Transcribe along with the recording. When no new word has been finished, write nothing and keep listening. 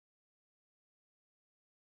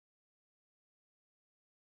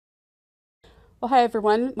Well, hi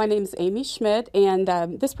everyone. My name is Amy Schmidt, and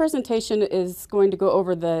this presentation is going to go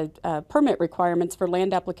over the permit requirements for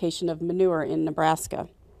land application of manure in Nebraska.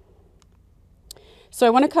 So I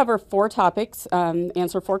want to cover four topics,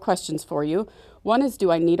 answer four questions for you. One is, do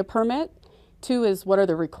I need a permit? Two is, what are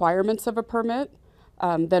the requirements of a permit?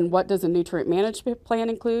 Then what does a nutrient management plan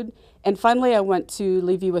include? And finally, I want to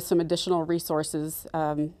leave you with some additional resources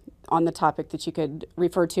on the topic that you could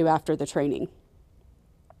refer to after the training.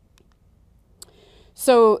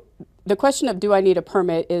 So the question of do I need a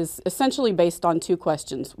permit is essentially based on two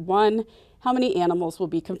questions. One, how many animals will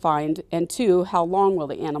be confined? And two, how long will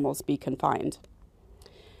the animals be confined?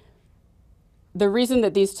 The reason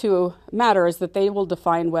that these two matter is that they will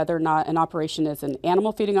define whether or not an operation is an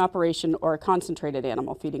animal feeding operation or a concentrated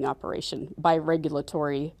animal feeding operation by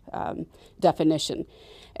regulatory definition.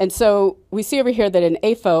 And so we see over here that an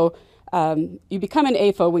AFO, you become an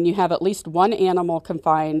AFO when you have at least one animal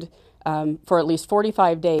confined for at least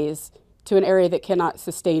 45 days to an area that cannot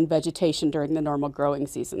sustain vegetation during the normal growing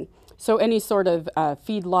season. So any sort of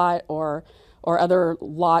feed lot or other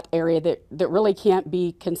lot area that really can't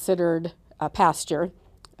be considered pasture,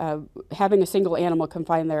 having a single animal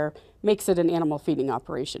confined there makes it an animal feeding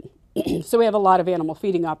operation. So we have a lot of animal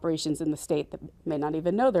feeding operations in the state that may not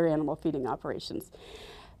even know they're animal feeding operations.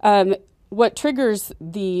 What triggers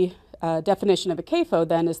the definition of a CAFO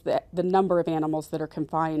then is the number of animals that are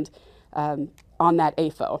confined on that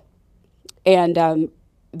AFO. And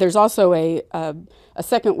there's also a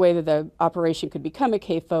second way that the operation could become a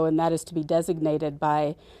CAFO, and that is to be designated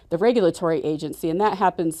by the regulatory agency. And that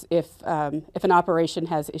happens if an operation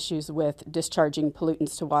has issues with discharging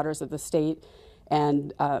pollutants to waters of the state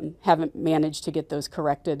and haven't managed to get those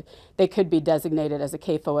corrected. They could be designated as a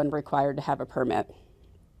CAFO and required to have a permit.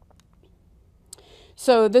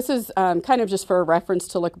 So this is kind of just for a reference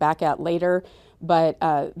to look back at later, but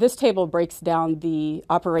this table breaks down the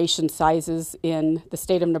operation sizes in the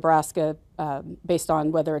state of Nebraska based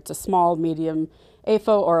on whether it's a small, medium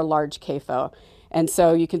AFO or a large CAFO. And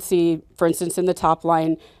so you can see, for instance, in the top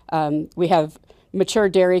line, we have mature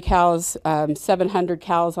dairy cows. 700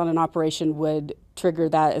 cows on an operation would trigger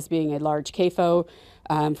that as being a large CAFO.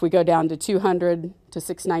 If we go down to 200 to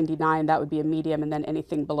 699, that would be a medium, and then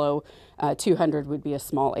anything below 200 would be a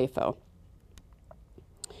small AFO.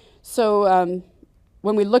 So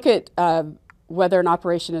when we look at whether an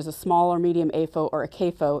operation is a small or medium AFO or a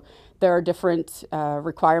CAFO, there are different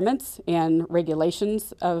requirements and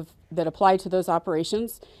regulations that apply to those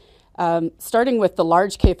operations. Starting with the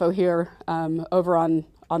large CAFO here over on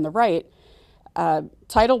the right,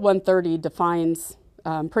 Title 130 defines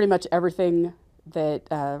pretty much everything that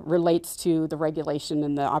relates to the regulation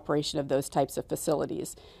and the operation of those types of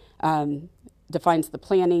facilities. Defines the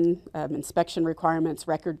planning, inspection requirements,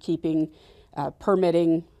 record keeping,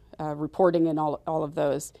 permitting, reporting, and all of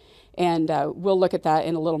those. And we'll look at that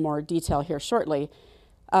in a little more detail here shortly.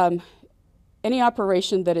 Any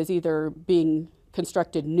operation that is either being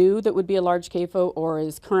constructed new that would be a large CAFO or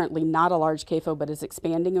is currently not a large CAFO but is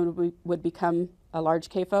expanding and would become a large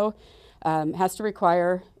CAFO has to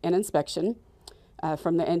require an inspection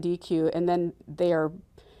from the NDEQ, and then they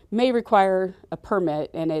may require a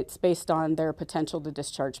permit, and it's based on their potential to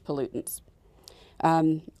discharge pollutants.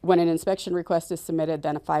 When an inspection request is submitted,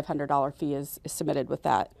 then a $500 fee is submitted with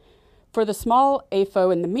that. For the small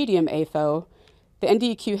AFO and the medium AFO, the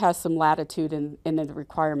NDEQ has some latitude in the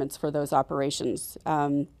requirements for those operations.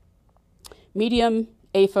 Medium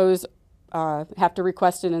AFOs have to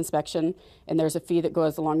request an inspection, and there's a fee that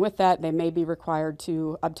goes along with that. They may be required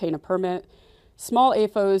to obtain a permit. Small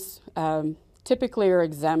AFOs typically are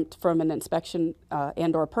exempt from an inspection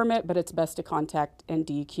and or permit, but it's best to contact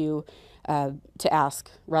NDEQ to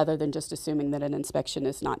ask rather than just assuming that an inspection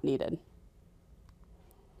is not needed.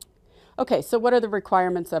 Okay, so what are the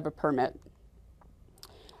requirements of a permit?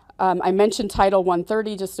 I mentioned Title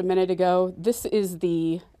 130 just a minute ago. This is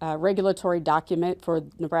the regulatory document for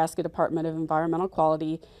Nebraska Department of Environmental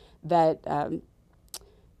Quality that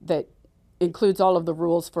includes all of the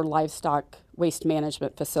rules for livestock waste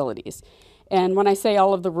management facilities. And when I say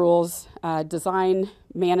all of the rules, design,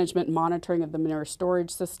 management, and monitoring of the manure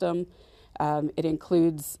storage system, it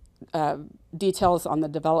includes details on the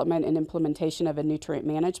development and implementation of a nutrient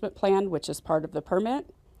management plan, which is part of the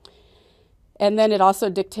permit. And then it also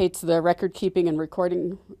dictates the record keeping and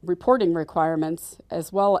reporting requirements,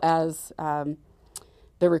 as well as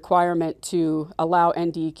the requirement to allow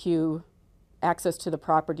NDEQ access to the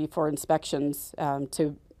property for inspections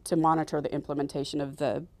to monitor the implementation of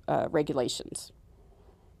the regulations.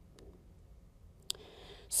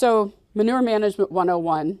 So Manure Management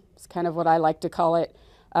 101 is kind of what I like to call it.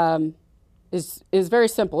 is very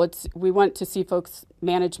simple. We want to see folks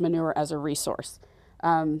manage manure as a resource.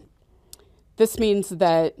 This means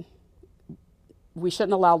that we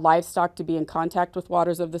shouldn't allow livestock to be in contact with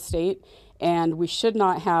waters of the state, and we should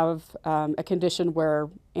not have a condition where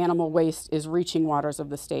animal waste is reaching waters of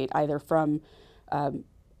the state, either from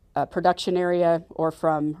a production area or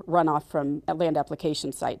from runoff from land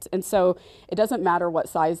application sites. And so it doesn't matter what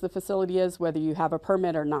size the facility is, whether you have a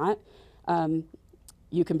permit or not.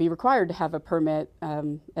 You can be required to have a permit,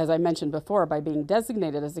 as I mentioned before, by being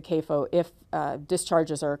designated as a CAFO if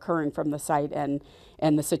discharges are occurring from the site and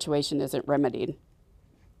the situation isn't remedied.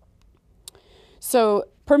 So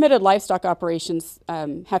permitted livestock operations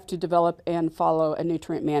have to develop and follow a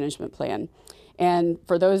nutrient management plan. And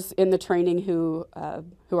for those in the training who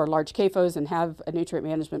are large CAFOs and have a nutrient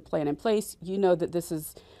management plan in place, you know that this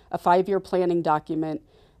is a 5-year planning document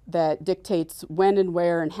that dictates when and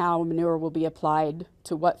where and how manure will be applied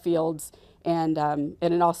to what fields, and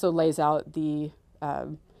it also lays out the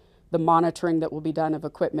monitoring that will be done of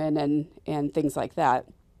equipment and things like that.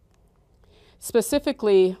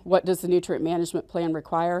 Specifically, what does the nutrient management plan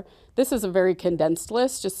require? This is a very condensed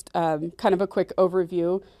list, just kind of a quick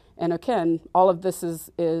overview. And again, all of this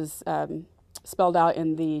is spelled out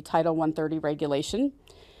in the Title 130 regulation.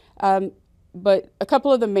 But a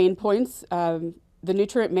couple of the main points. The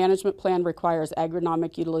nutrient management plan requires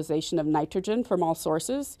agronomic utilization of nitrogen from all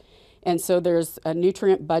sources. And so there's a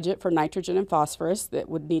nutrient budget for nitrogen and phosphorus that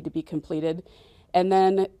would need to be completed. And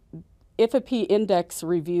then if a P index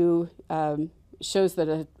review shows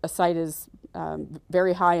that a site is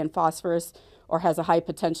very high in phosphorus or has a high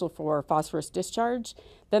potential for phosphorus discharge,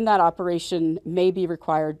 then that operation may be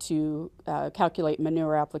required to calculate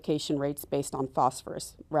manure application rates based on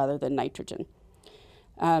phosphorus rather than nitrogen.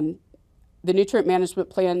 The nutrient management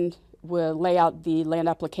plan will lay out the land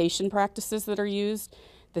application practices that are used.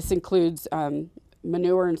 This includes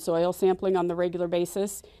manure and soil sampling on the regular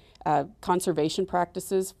basis, conservation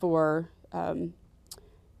practices for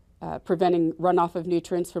preventing runoff of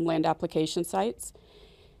nutrients from land application sites.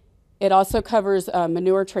 It also covers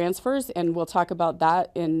manure transfers, and we'll talk about that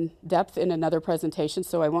in depth in another presentation,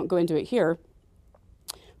 so I won't go into it here.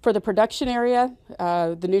 For the production area,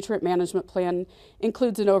 the nutrient management plan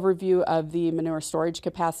includes an overview of the manure storage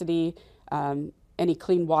capacity, any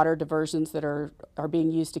clean water diversions that are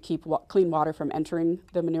being used to keep clean water from entering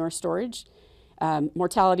the manure storage,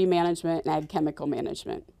 mortality management, and ag chemical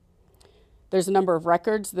management. There's a number of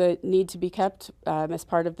records that need to be kept as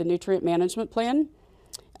part of the nutrient management plan.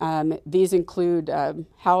 These include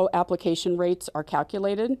how application rates are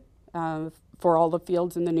calculated for all the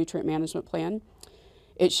fields in the nutrient management plan.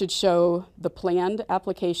 It should show the planned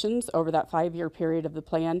applications over that 5-year period of the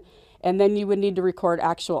plan, and then you would need to record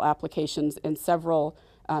actual applications and several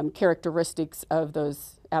characteristics of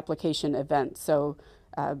those application events. So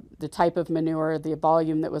the type of manure, the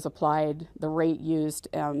volume that was applied, the rate used,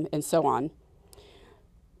 and so on.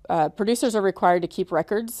 Producers are required to keep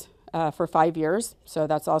records for 5 years, so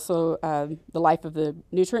that's also the life of the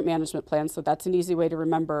nutrient management plan, so that's an easy way to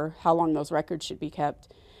remember how long those records should be kept.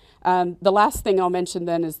 The last thing I'll mention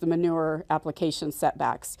then is the manure application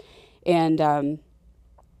setbacks, and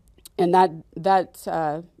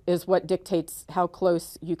that is what dictates how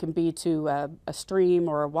close you can be to a stream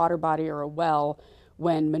or a water body or a well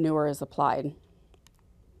when manure is applied.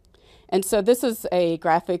 And so this is a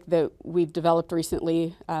graphic that we've developed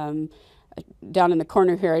recently. Down in the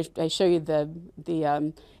corner here, I show you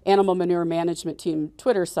the Animal Manure Management Team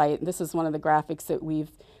Twitter site. This is one of the graphics that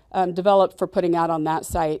we've developed for putting out on that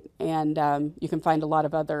site, and you can find a lot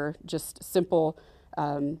of other just simple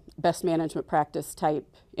best management practice type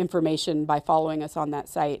information by following us on that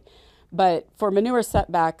site. But for manure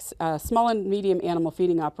setbacks, small and medium animal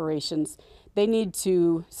feeding operations, they need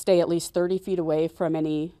to stay at least 30 feet away from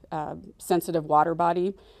any sensitive water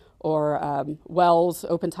body or wells,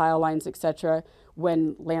 open tile lines, etc.,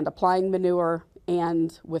 when land applying manure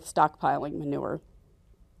and with stockpiling manure.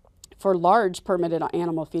 For large permitted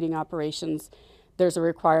animal feeding operations, there's a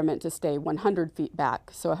requirement to stay 100 feet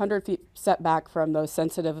back, so 100 feet setback from those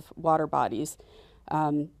sensitive water bodies.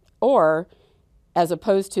 Or, as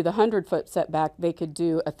opposed to the 100-foot setback, they could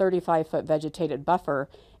do a 35-foot vegetated buffer,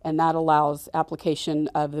 and that allows application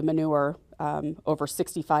of the manure over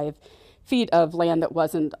 65 feet of land that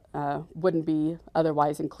wouldn't be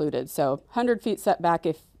otherwise included. So 100 feet setback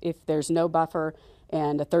if there's no buffer,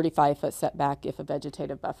 and a 35-foot setback if a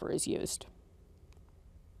vegetative buffer is used.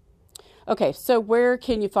 Okay, so where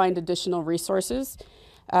can you find additional resources?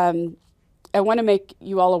 I want to make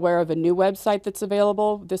you all aware of a new website that's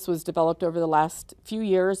available. This was developed over the last few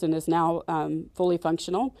years and is now fully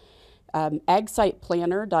functional.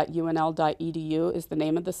 agsiteplanner.unl.edu is the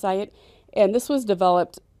name of the site. And this was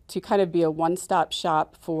developed to kind of be a one-stop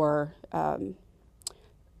shop for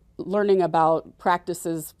learning about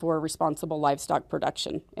practices for responsible livestock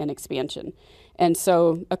production and expansion. And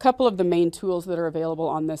so a couple of the main tools that are available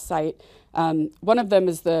on this site, one of them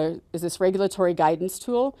is this regulatory guidance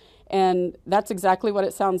tool, and that's exactly what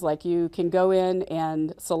it sounds like. You can go in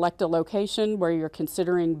and select a location where you're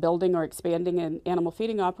considering building or expanding an animal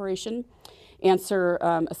feeding operation, answer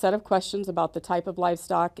a set of questions about the type of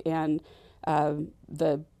livestock and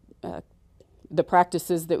the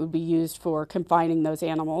practices that would be used for confining those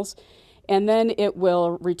animals. And then it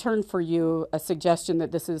will return for you a suggestion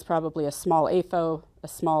that this is probably a small AFO,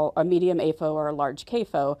 a medium AFO, or a large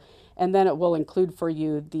CAFO. And then it will include for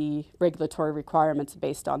you the regulatory requirements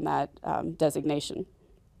based on that designation.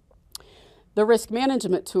 The risk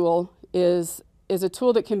management tool is a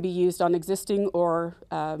tool that can be used on existing or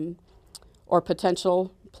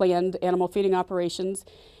potential planned animal feeding operations.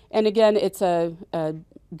 And again, it's a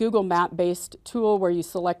Google map-based tool where you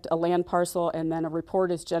select a land parcel and then a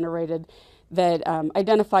report is generated that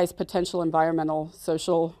identifies potential environmental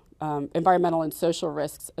and social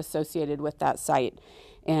risks associated with that site.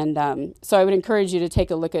 And so I would encourage you to take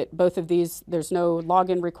a look at both of these. There's no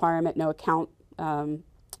login requirement, no account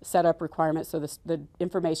setup requirement, so the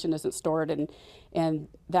information isn't stored, and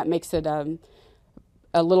that makes it a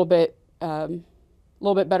little bit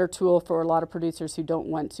better tool for a lot of producers who don't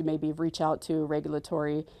want to maybe reach out to a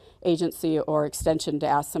regulatory agency or extension to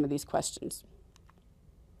ask some of these questions.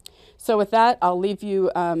 So with that, I'll leave you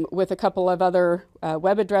with a couple of other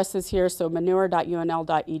web addresses here. So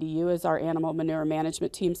manure.unl.edu is our animal manure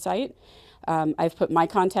management team site. I've put my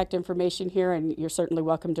contact information here, and you're certainly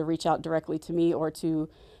welcome to reach out directly to me or to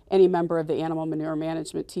any member of the animal manure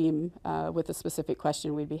management team with a specific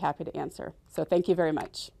question. We'd be happy to answer. So thank you very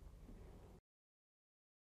much.